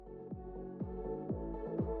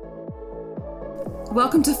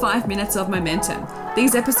Welcome to 5 Minutes of Momentum.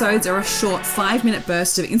 These episodes are a short 5-minute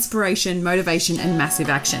burst of inspiration, motivation, and massive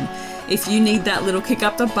action. If you need that little kick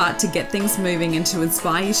up the butt to get things moving and to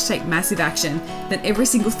inspire you to take massive action, then every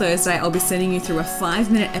single Thursday I'll be sending you through a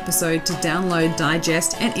 5-minute episode to download,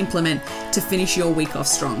 digest, and implement to finish your week off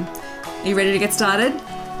strong. Are you ready to get started?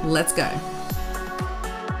 Let's go.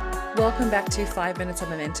 Welcome back to 5 Minutes of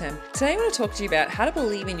Momentum. Today I'm going to talk to you about how to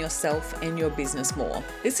believe in yourself and your business more.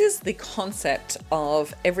 This is the concept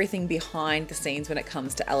of everything behind the scenes when it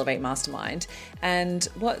comes to Elevate Mastermind. And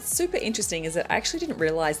what's super interesting is that I actually didn't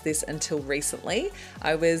realize this until recently.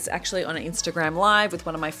 I was actually on an Instagram live with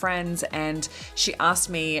one of my friends and she asked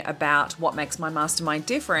me about what makes my mastermind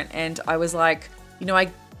different. And I was like, I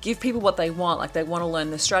give people what they want. Like they want to learn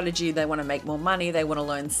the strategy, they want to make more money, they want to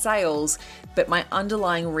learn sales. But my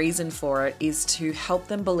underlying reason for it is to help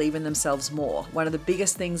them believe in themselves more. One of the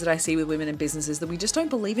biggest things that I see with women in business is that we just don't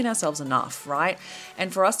believe in ourselves enough, right?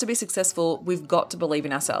 And for us to be successful, we've got to believe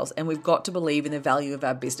in ourselves and we've got to believe in the value of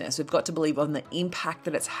our business. We've got to believe on the impact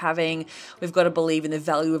that it's having. We've got to believe in the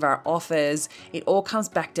value of our offers. It all comes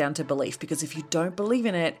back down to belief, because if you don't believe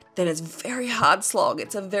in it, then it's a very hard slog.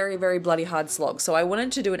 It's a very, very bloody hard slog. So I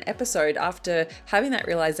wanted to do an episode after having that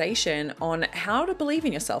realization on how to believe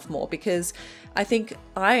in yourself more, because I think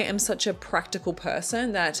I am such a practical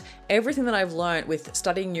person that everything that I've learned with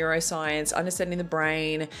studying neuroscience, understanding the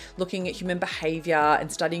brain, looking at human behavior and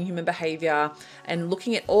studying human behavior and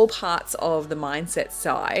looking at all parts of the mindset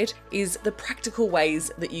side is the practical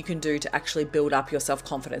ways that you can do to actually build up your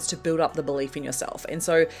self-confidence, to build up the belief in yourself. And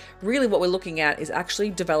so really what we're looking at is actually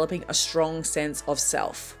developing a strong sense of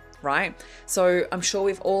self. Right? So I'm sure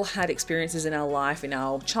we've all had experiences in our life, in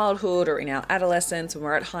our childhood or in our adolescence when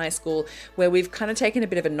we're at high school, where we've kind of taken a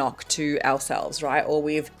bit of a knock to ourselves, right? Or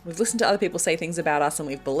we've listened to other people say things about us and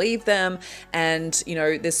we've believed them. And,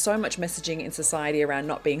 there's so much messaging in society around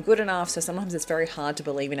not being good enough. So sometimes it's very hard to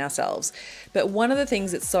believe in ourselves. But one of the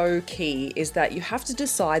things that's so key is that you have to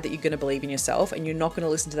decide that you're going to believe in yourself and you're not going to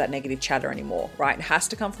listen to that negative chatter anymore, right? It has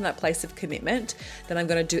to come from that place of commitment that I'm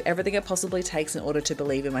going to do everything it possibly takes in order to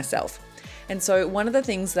believe in myself. And so one of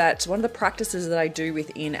the practices that I do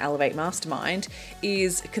within Elevate Mastermind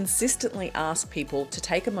is consistently ask people to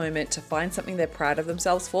take a moment to find something they're proud of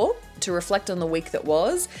themselves for, to reflect on the week that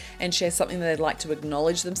was and share something that they'd like to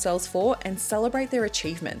acknowledge themselves for and celebrate their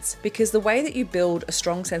achievements. Because the way that you build a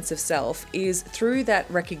strong sense of self is through that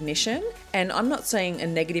recognition. And I'm not saying a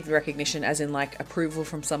negative recognition as in like approval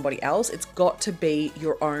from somebody else. It's got to be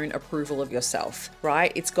your own approval of yourself,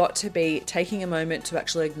 right? It's got to be taking a moment to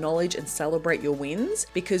actually acknowledge and celebrate your wins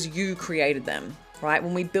because you created them, right?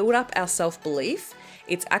 When we build up our self-belief,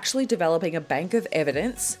 it's actually developing a bank of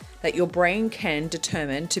evidence that your brain can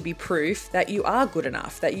determine to be proof that you are good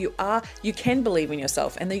enough, that you can believe in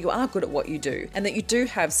yourself and that you are good at what you do and that you do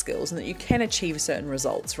have skills and that you can achieve certain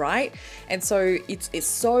results, right? And so it's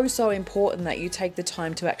so important that you take the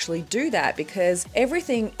time to actually do that, because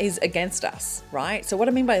everything is against us, right? So what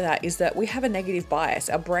I mean by that is that we have a negative bias.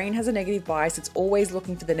 Our brain has a negative bias. It's always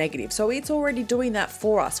looking for the negative. So it's already doing that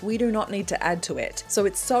for us. We do not need to add to it. So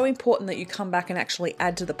it's so important that you come back and actually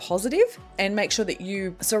add to the positive and make sure that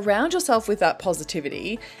you surround yourself with that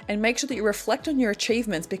positivity and make sure that you reflect on your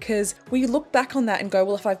achievements, because when you look back on that and go,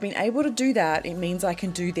 well, if I've been able to do that, it means I can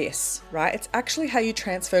do this, right? It's actually how you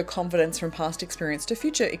transfer confidence from past experience to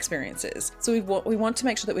future experiences. So we want to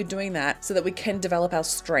make sure that we're doing that so that we can develop our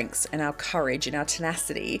strengths and our courage and our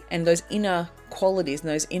tenacity and those inner qualities and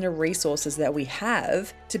those inner resources that we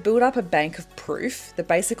have to build up a bank of proof that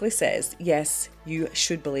basically says, yes, you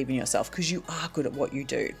should believe in yourself because you are good at what you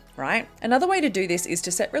do, right? Another way to do this is to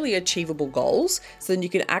set really achievable goals so then you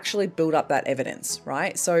can actually build up that evidence,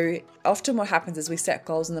 right? So often what happens is we set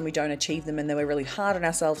goals and then we don't achieve them and then we're really hard on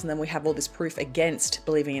ourselves and then we have all this proof against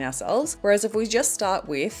believing in ourselves. Whereas if we just start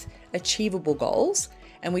with achievable goals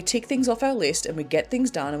and we tick things off our list and we get things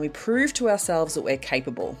done and we prove to ourselves that we're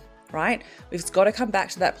capable, right? We've got to come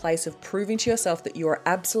back to that place of proving to yourself that you are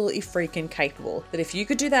absolutely freaking capable, that if you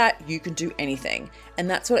could do that, you can do anything. And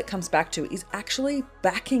that's what it comes back to, is actually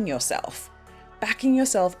backing yourself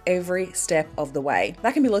every step of the way.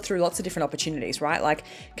 That can be through lots of different opportunities, right? Like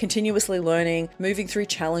continuously learning, moving through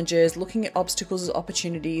challenges, looking at obstacles as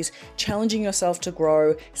opportunities, challenging yourself to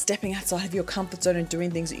grow, stepping outside of your comfort zone and doing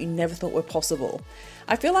things that you never thought were possible.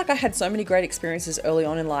 I feel like I had so many great experiences early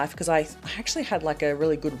on in life because I actually had like a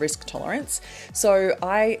really good risk tolerance. So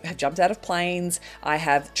I have jumped out of planes, I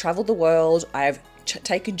have traveled the world, I have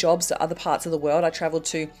taken jobs to other parts of the world. I traveled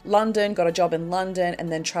to London, got a job in London,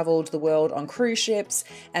 and then traveled the world on cruise ships.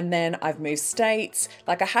 And then I've moved states.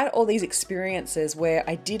 Like I had all these experiences where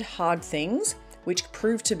I did hard things which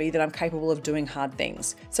proved to me that I'm capable of doing hard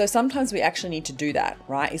things. So sometimes we actually need to do that,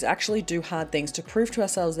 right? Is actually do hard things to prove to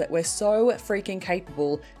ourselves that we're so freaking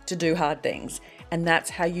capable to do hard things. And that's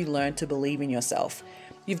how you learn to believe in yourself.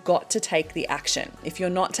 You've got to take the action. If you're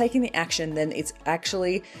not taking the action, then it's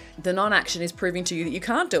actually the non-action is proving to you that you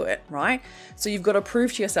can't do it, right? So you've got to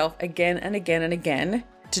prove to yourself again and again and again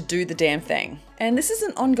to do the damn thing. And this is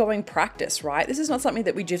an ongoing practice, right? This is not something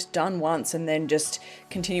that we just done once and then just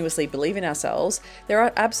continuously believe in ourselves. There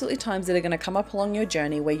are absolutely times that are going to come up along your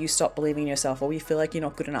journey where you stop believing in yourself or you feel like you're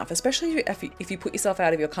not good enough, especially if you put yourself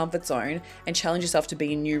out of your comfort zone and challenge yourself to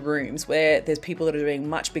be in new rooms where there's people that are doing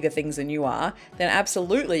much bigger things than you are, then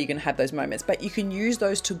absolutely you're going to have those moments. But you can use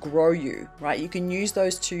those to grow you, right? You can use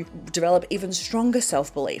those to develop even stronger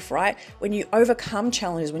self-belief, right? When you overcome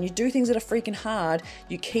challenges, when you do things that are freaking hard,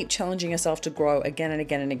 you keep challenging yourself to grow again and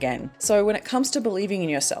again and again. So when it comes to believing in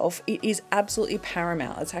yourself, it is absolutely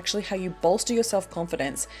paramount. It's actually how you bolster your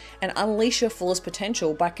self-confidence and unleash your fullest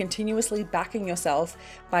potential by continuously backing yourself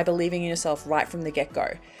by believing in yourself right from the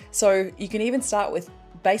get-go. So you can even start with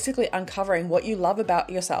basically uncovering what you love about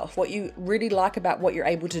yourself, what you really like about what you're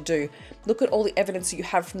able to do. Look at all the evidence that you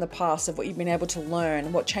have from the past of what you've been able to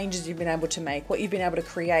learn, what changes you've been able to make, what you've been able to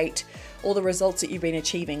create, all the results that you've been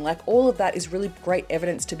achieving. Like all of that is really great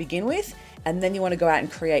evidence to begin with. And then you want to go out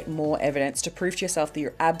and create more evidence to prove to yourself that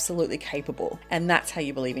you're absolutely capable. And that's how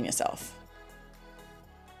you believe in yourself.